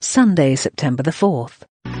Sunday, September the 4th.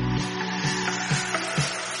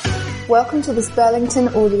 Welcome to this Burlington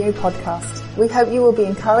audio podcast. We hope you will be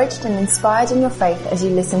encouraged and inspired in your faith as you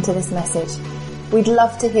listen to this message. We'd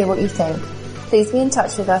love to hear what you think. Please be in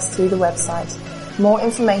touch with us through the website. More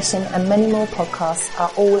information and many more podcasts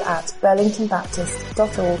are all at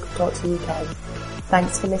burlingtonbaptist.org.uk.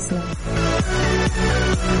 Thanks for listening.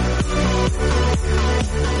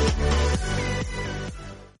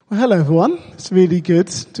 Well, hello everyone. It's really good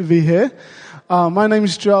to be here. My name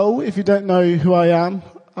is Joel. If you don't know who I am,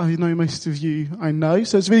 I know most of you I know,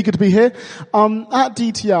 so it's really good to be here. At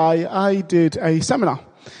DTI, I did a seminar,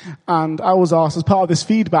 and I was asked as part of this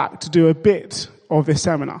feedback to do a bit of this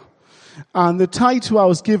seminar. And the title I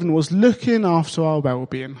was given was Looking After Our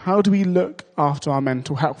Wellbeing. How do we look after our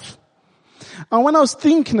mental health? And when I was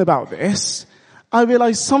thinking about this, I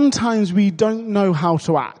realized sometimes we don't know how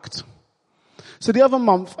to act. So the other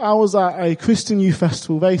month, I was at a Christian youth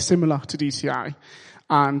festival, very similar to DTI.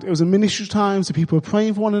 And it was a ministry time, so people were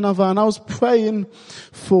praying for one another. And I was praying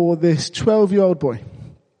for this 12-year-old boy.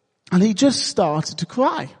 And he just started to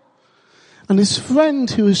cry. And his friend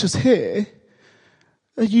who was just here,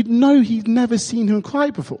 you'd know he'd never seen him cry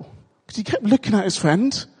before. Because he kept looking at his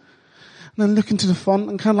friend, and then looking to the front,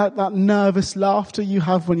 and kind of like that nervous laughter you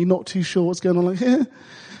have when you're not too sure what's going on, like,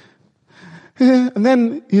 and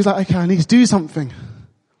then he's like, okay, I need to do something.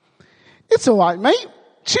 It's all right, mate.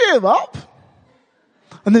 Cheer up.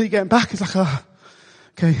 And then you get him back. He's like, oh,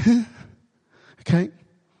 okay. Okay.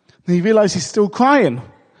 Then you realise he's still crying.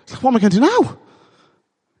 He's like, what am I going to do now?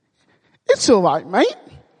 It's all right, mate.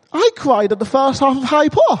 I cried at the first half of Harry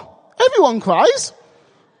Potter. Everyone cries.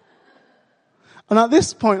 And at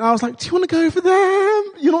this point, I was like, do you want to go over there?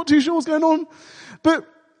 You're not too sure what's going on. But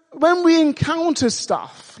when we encounter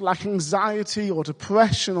stuff like anxiety or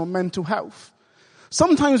depression or mental health,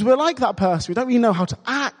 sometimes we're like that person. We don't really know how to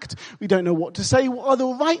act. We don't know what to say. What are the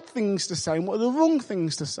right things to say and what are the wrong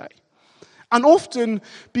things to say? And often,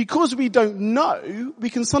 because we don't know, we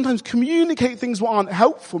can sometimes communicate things that aren't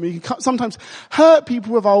helpful. We can sometimes hurt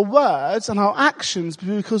people with our words and our actions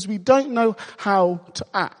because we don't know how to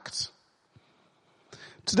act.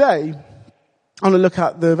 Today, I'm going to look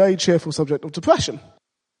at the very cheerful subject of depression.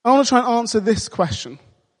 I want to try and answer this question.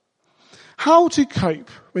 How to cope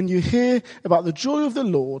when you hear about the joy of the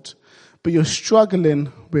Lord, but you're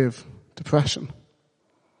struggling with depression?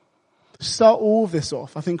 To start all of this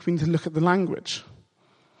off, I think we need to look at the language.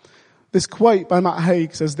 This quote by Matt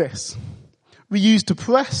Haig says this: we use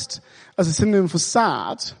depressed as a synonym for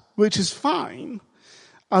sad, which is fine,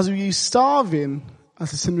 as we use starving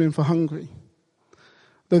as a synonym for hungry.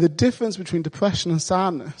 Though the difference between depression and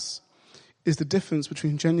sadness is the difference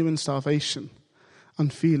between genuine starvation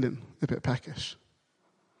and feeling a bit peckish.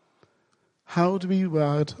 How do we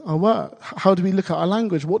word our word? How do we look at our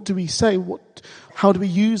language? What do we say? How do we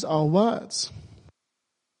use our words?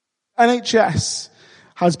 NHS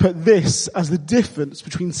has put this as the difference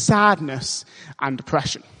between sadness and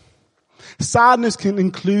depression. Sadness can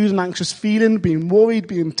include an anxious feeling, being worried,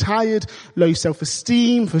 being tired, low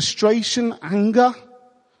self-esteem, frustration, anger.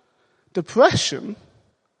 Depression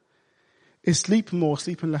is sleeping more,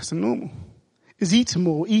 sleeping less than normal. Is eating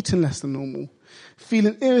more, eating less than normal.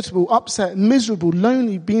 Feeling irritable, upset, miserable,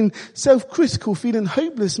 lonely, being self-critical, feeling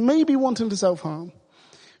hopeless, maybe wanting to self-harm.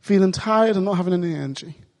 Feeling tired and not having any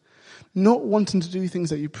energy. Not wanting to do things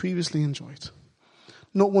that you previously enjoyed.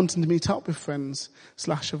 Not wanting to meet up with friends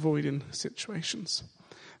 / avoiding situations.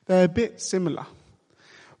 They're a bit similar.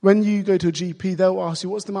 When you go to a GP, they'll ask you,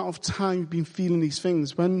 what's the amount of time you've been feeling these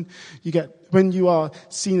things? When you are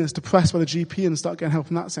seen as depressed by the GP and start getting help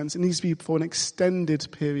in that sense, it needs to be for an extended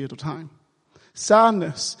period of time.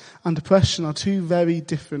 Sadness and depression are two very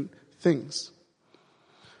different things.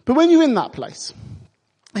 But when you're in that place,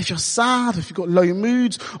 if you're sad, if you've got low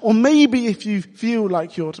moods, or maybe if you feel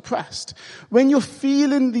like you're depressed, when you're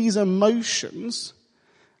feeling these emotions,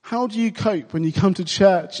 how do you cope when you come to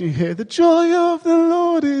church and you hear, the joy of the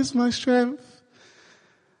Lord is my strength?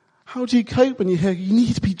 How do you cope when you hear, you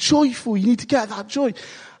need to be joyful, you need to get that joy?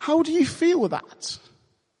 How do you feel with that?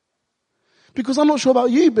 Because I'm not sure about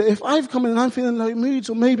you, but if I've come in and I'm feeling low moods,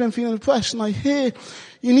 or maybe I'm feeling depressed, and I hear,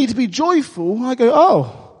 you need to be joyful, I go,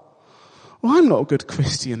 oh, well, I'm not a good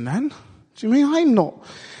Christian then. Do you mean I'm not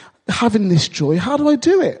having this joy? How do I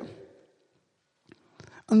do it?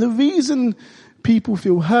 And the reason people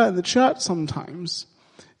feel hurt in the church sometimes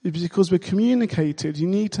is because we're communicated, you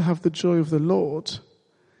need to have the joy of the Lord.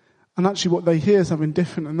 And actually what they hear is something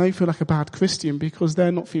different, and they feel like a bad Christian because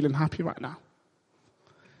they're not feeling happy right now.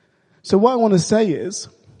 So what I want to say is,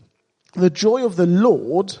 the joy of the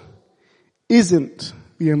Lord isn't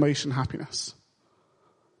the emotion happiness.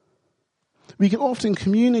 we can often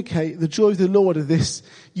communicate the joy of the Lord as this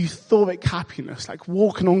euphoric happiness, like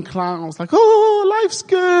walking on clouds, like, oh, life's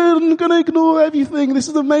good, I'm going to ignore everything, this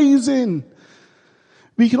is amazing.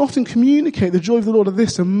 We can often communicate the joy of the Lord as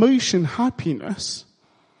this emotion, happiness,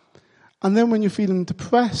 and then when you're feeling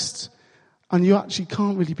depressed and you actually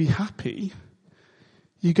can't really be happy,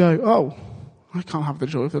 you go, oh, I can't have the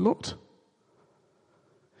joy of the Lord.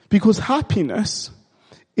 Because happiness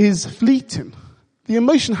is fleeting. The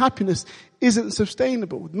emotion happiness isn't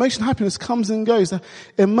sustainable. Emotion happiness comes and goes.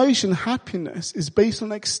 Emotion happiness is based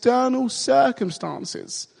on external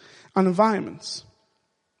circumstances and environments.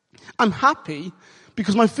 I'm happy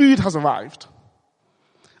because my food has arrived.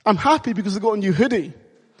 I'm happy because I got a new hoodie.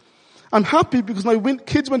 I'm happy because my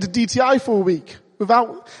kids went to DTI for a week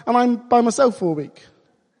and I'm by myself for a week.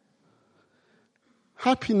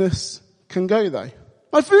 Happiness can go though.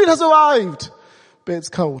 My food has arrived, but it's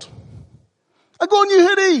cold. I got a new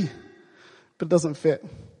hoodie, but it doesn't fit.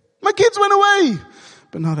 My kids went away,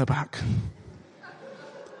 but now they're back.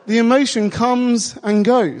 The emotion comes and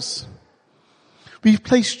goes. We've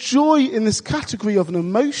placed joy in this category of an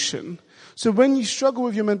emotion, so when you struggle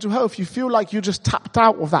with your mental health, you feel like you're just tapped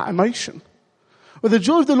out of that emotion. But the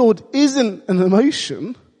joy of the Lord isn't an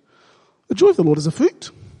emotion. The joy of the Lord is a fruit.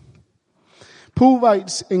 Paul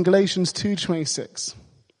writes in Galatians 2:26,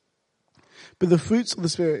 but the fruits of the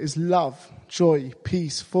Spirit is love, joy,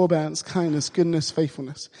 peace, forbearance, kindness, goodness,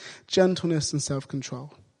 faithfulness, gentleness, and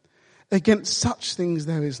self-control. Against such things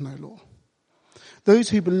there is no law. Those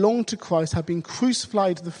who belong to Christ have been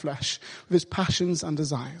crucified to the flesh with its passions and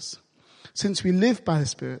desires. Since we live by the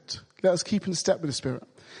Spirit, let us keep in step with the Spirit.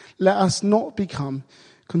 Let us not become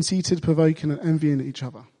conceited, provoking, and envying each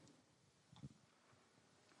other.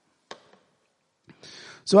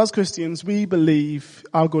 So as Christians, we believe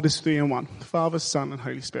our God is 3 in 1, Father, Son, and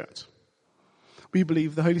Holy Spirit. We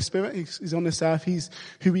believe the Holy Spirit is on this earth. He's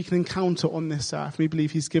who we can encounter on this earth. We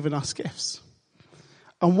believe he's given us gifts.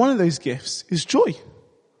 And one of those gifts is joy.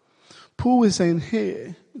 Paul is saying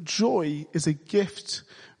here, joy is a gift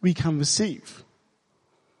we can receive.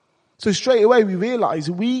 So straight away we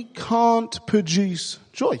realize we can't produce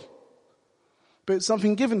joy, but it's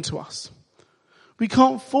something given to us. We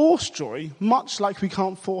can't force joy, much like we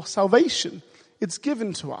can't force salvation. It's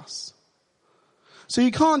given to us. So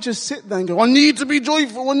you can't just sit there and go, I need to be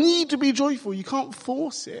joyful, I need to be joyful. You can't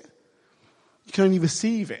force it. You can only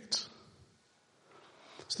receive it.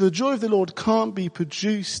 So the joy of the Lord can't be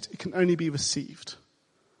produced, it can only be received.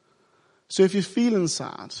 So if you're feeling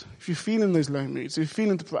sad, if you're feeling those low moods, if you're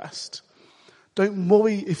feeling depressed, don't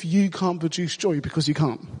worry if you can't produce joy, because you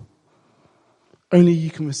can't. Only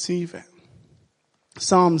you can receive it.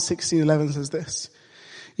 Psalm 16:11 says this,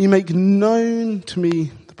 you make known to me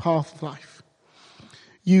the path of life.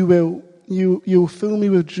 You will fill me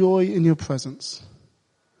with joy in your presence.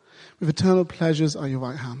 With eternal pleasures at your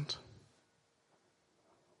right hand.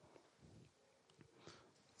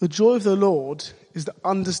 The joy of the Lord is the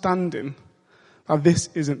understanding that this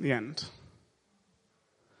isn't the end.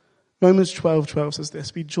 Romans 12:12 says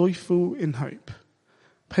this, be joyful in hope,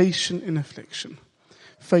 patient in affliction,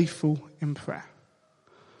 faithful in prayer.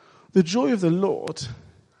 The joy of the Lord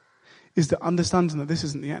is the understanding that this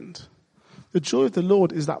isn't the end. The joy of the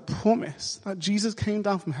Lord is that promise that Jesus came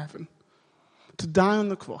down from heaven to die on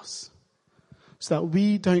the cross so that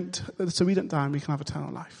we don't die and we can have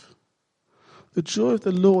eternal life. The joy of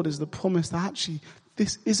the Lord is the promise that actually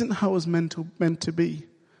this isn't how it was meant to be,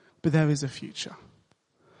 but there is a future.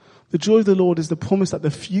 The joy of the Lord is the promise that the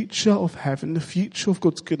future of heaven, the future of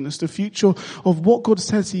God's goodness, the future of what God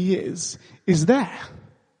says he is there.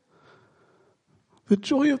 The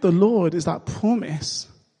joy of the Lord is that promise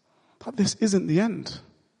that this isn't the end.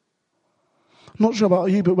 I'm not sure about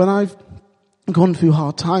you, but when I've gone through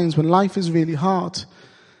hard times, when life is really hard,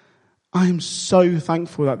 I am so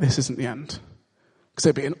thankful that this isn't the end. Because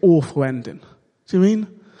it'd be an awful ending. Do you mean?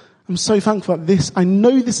 I'm so thankful that this, I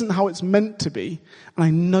know this isn't how it's meant to be, and I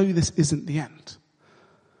know this isn't the end.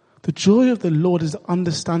 The joy of the Lord is the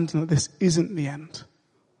understanding that this isn't the end.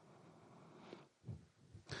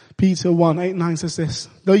 Peter 1:8-9 says this,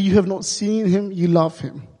 though you have not seen him, you love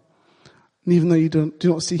him. And even though you do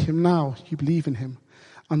not see him now, you believe in him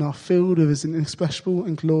and are filled with his inexpressible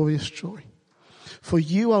and glorious joy. For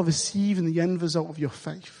you are receiving the end result of your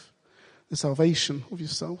faith, the salvation of your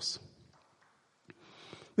souls.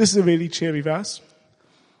 This is a really cheery verse.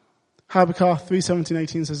 Habakkuk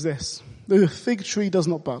 3:17-18 says this, though the fig tree does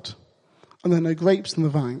not bud, and there are no grapes in the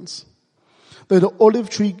vines, though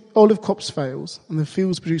the olive crops fails, and the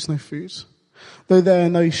fields produce no fruit, though there are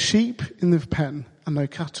no sheep in the pen, and no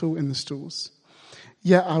cattle in the stalls,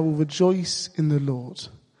 yet I will rejoice in the Lord.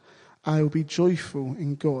 I will be joyful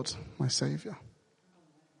in God, my Saviour.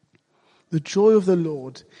 The joy of the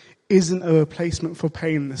Lord isn't a replacement for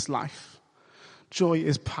pain in this life. Joy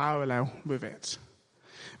is parallel with it.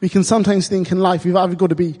 We can sometimes think in life we've either got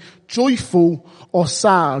to be joyful or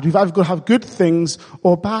sad. We've either got to have good things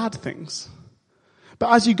or bad things.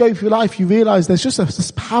 But as you go through life, you realize there's just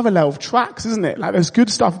this parallel of tracks, isn't it? Like there's good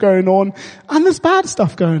stuff going on and there's bad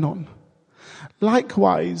stuff going on.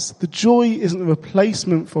 Likewise, the joy isn't a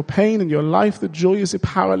replacement for pain in your life. The joy is a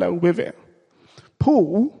parallel with it.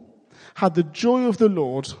 Paul had the joy of the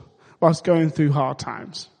Lord whilst going through hard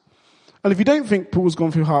times. And if you don't think Paul's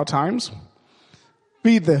gone through hard times,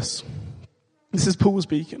 read this. This is Paul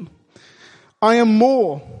speaking.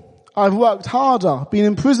 I've worked harder, been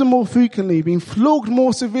in prison more frequently, been flogged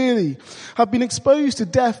more severely, have been exposed to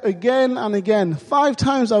death again and again. 5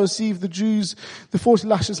 times I received the Jews, the 40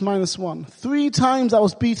 lashes -1. 3 times I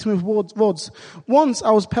was beaten with rods. Once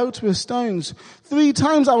I was pelted with stones. 3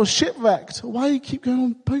 times I was shipwrecked. Why do you keep going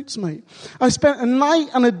on boats, mate? I spent a night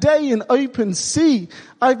and a day in open sea.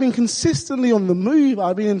 I've been consistently on the move.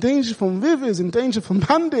 I've been in danger from rivers, in danger from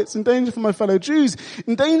bandits, in danger from my fellow Jews,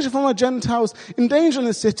 in danger from my Gentiles, in danger in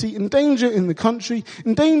the city, in danger in the country,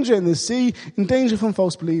 in danger in the sea, in danger from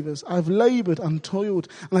false believers. I've labored and toiled,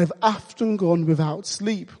 and I've often gone without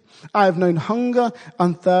sleep. I have known hunger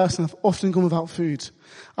and thirst, and I've often gone without food.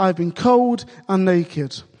 I've been cold and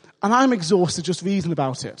naked, and I'm exhausted just reading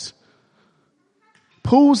about it.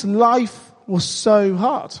 Paul's life was so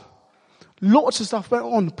hard. Lots of stuff went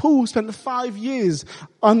on. Paul spent 5 years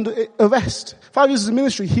under arrest. 5 years of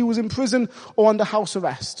ministry. He was in prison or under house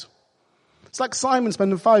arrest. It's like Simon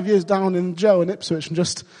spending 5 years down in jail in Ipswich and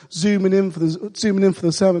just zooming in for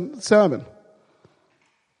the sermon.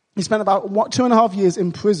 He spent about 2.5 years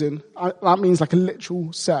in prison. That means like a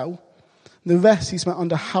literal cell. The rest he spent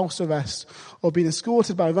under house arrest or being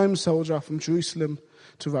escorted by a Roman soldier from Jerusalem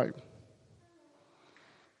to Rome.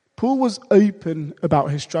 Paul was open about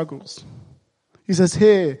his struggles. He says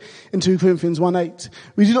here in 2 Corinthians 1:8,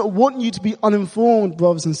 we do not want you to be uninformed,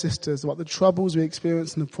 brothers and sisters, about the troubles we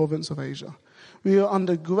experience in the province of Asia. We are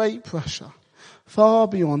under great pressure, far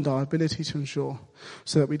beyond our ability to endure,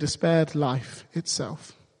 so that we despaired life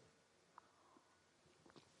itself.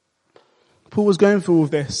 Paul was going through all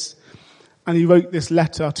of this, and he wrote this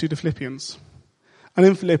letter to the Philippians. And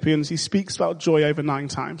in Philippians, he speaks about joy over 9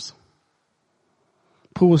 times.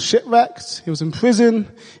 Paul was shipwrecked, he was in prison,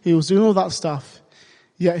 he was doing all that stuff,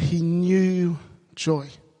 yet he knew joy.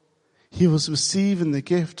 He was receiving the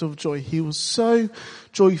gift of joy. He was so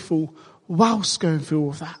joyful whilst going through all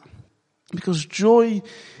of that. Because joy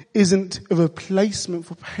isn't a replacement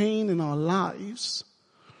for pain in our lives.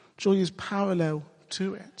 Joy is parallel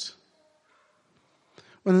to it.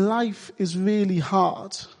 When life is really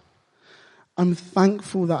hard, I'm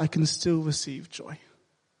thankful that I can still receive joy.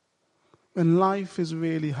 When life is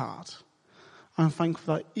really hard, I'm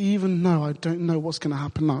thankful that even though I don't know what's going to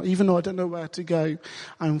happen now, even though I don't know where to go,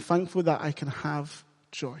 I'm thankful that I can have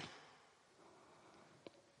joy.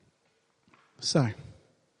 So,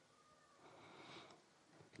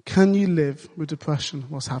 can you live with depression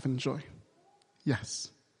whilst having joy?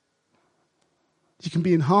 Yes. You can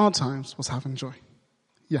be in hard times whilst having joy.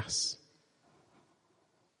 Yes.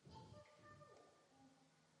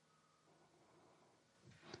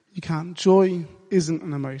 You can. Joy isn't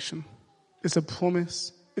an emotion. It's a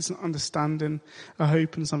promise. It's an understanding, a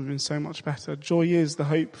hope in something so much better. Joy is the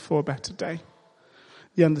hope for a better day.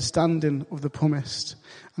 The understanding of the promised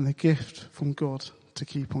and the gift from God to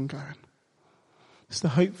keep on going. It's the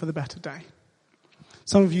hope for the better day.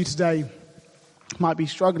 Some of you today might be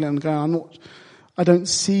struggling and going, I don't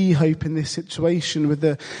see hope in this situation with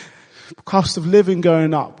the cost of living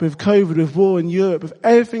going up, with COVID, with war in Europe, with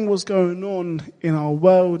everything what's going on in our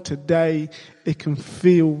world today. It can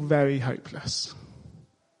feel very hopeless.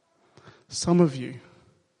 Some of you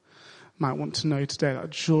might want to know today that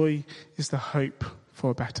joy is the hope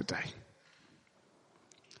for a better day.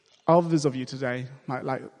 Others of you today might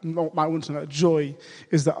want to know that joy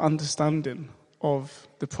is the understanding of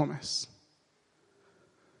the promise.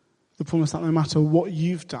 The promise that no matter what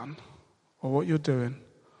you've done or what you're doing,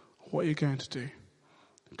 what you're going to do,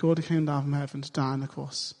 God came down from heaven to die on the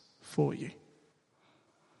cross for you.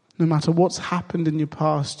 No matter what's happened in your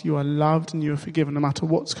past, you are loved and you are forgiven. No matter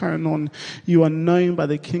what's going on, you are known by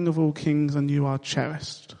the King of all kings and you are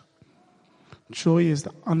cherished. Joy is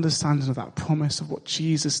the understanding of that promise of what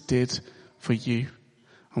Jesus did for you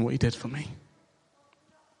and what he did for me.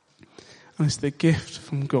 And it's the gift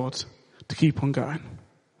from God to keep on going.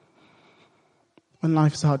 When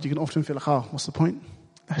life is hard, you can often feel like, what's the point?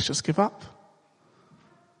 Let's just give up.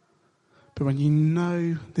 But when you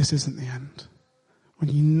know this isn't the end, when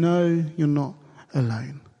you know you're not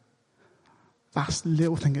alone, that's the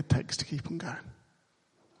little thing it takes to keep on going.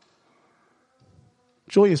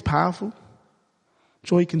 Joy is powerful.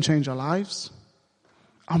 Joy can change our lives.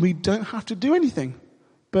 And we don't have to do anything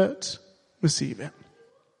but receive it.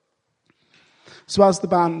 So as the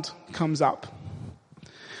band comes up,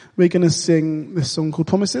 we're going to sing this song called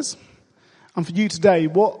Promises. And for you today,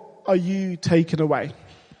 what are you taking away?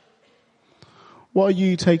 What are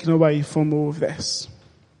you taking away from all of this?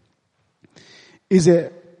 Is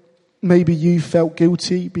it maybe you felt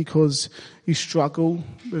guilty because you struggle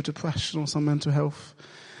with depression or some mental health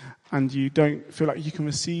and you don't feel like you can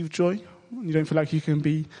receive joy? You don't feel like you can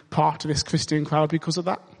be part of this Christian crowd because of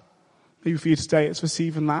that? Maybe for you today it's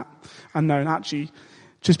receiving that and knowing actually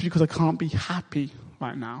just because I can't be happy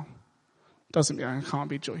right now doesn't mean I can't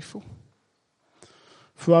be joyful.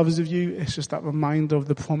 For others of you, it's just that reminder of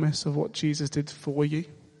the promise of what Jesus did for you.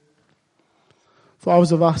 For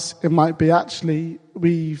others of us, it might be actually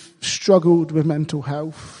we've struggled with mental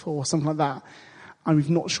health or something like that, and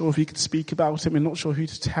we're not sure if we could speak about it, we're not sure who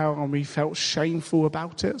to tell, and we felt shameful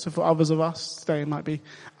about it. So for others of us today, it might be,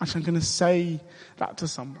 actually I'm going to say that to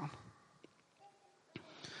someone.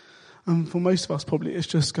 And for most of us, probably it's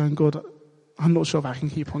just going, God, I'm not sure if I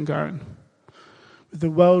can keep on going. With the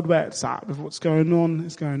world where it's at, with what's going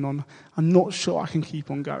on, I'm not sure I can keep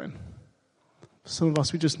on going. For some of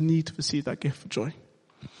us, we just need to receive that gift of joy.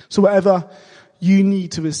 So whatever you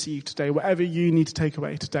need to receive today, whatever you need to take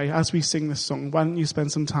away today, as we sing this song, why don't you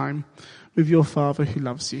spend some time with your Father who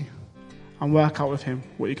loves you and work out with him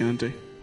what you're going to do.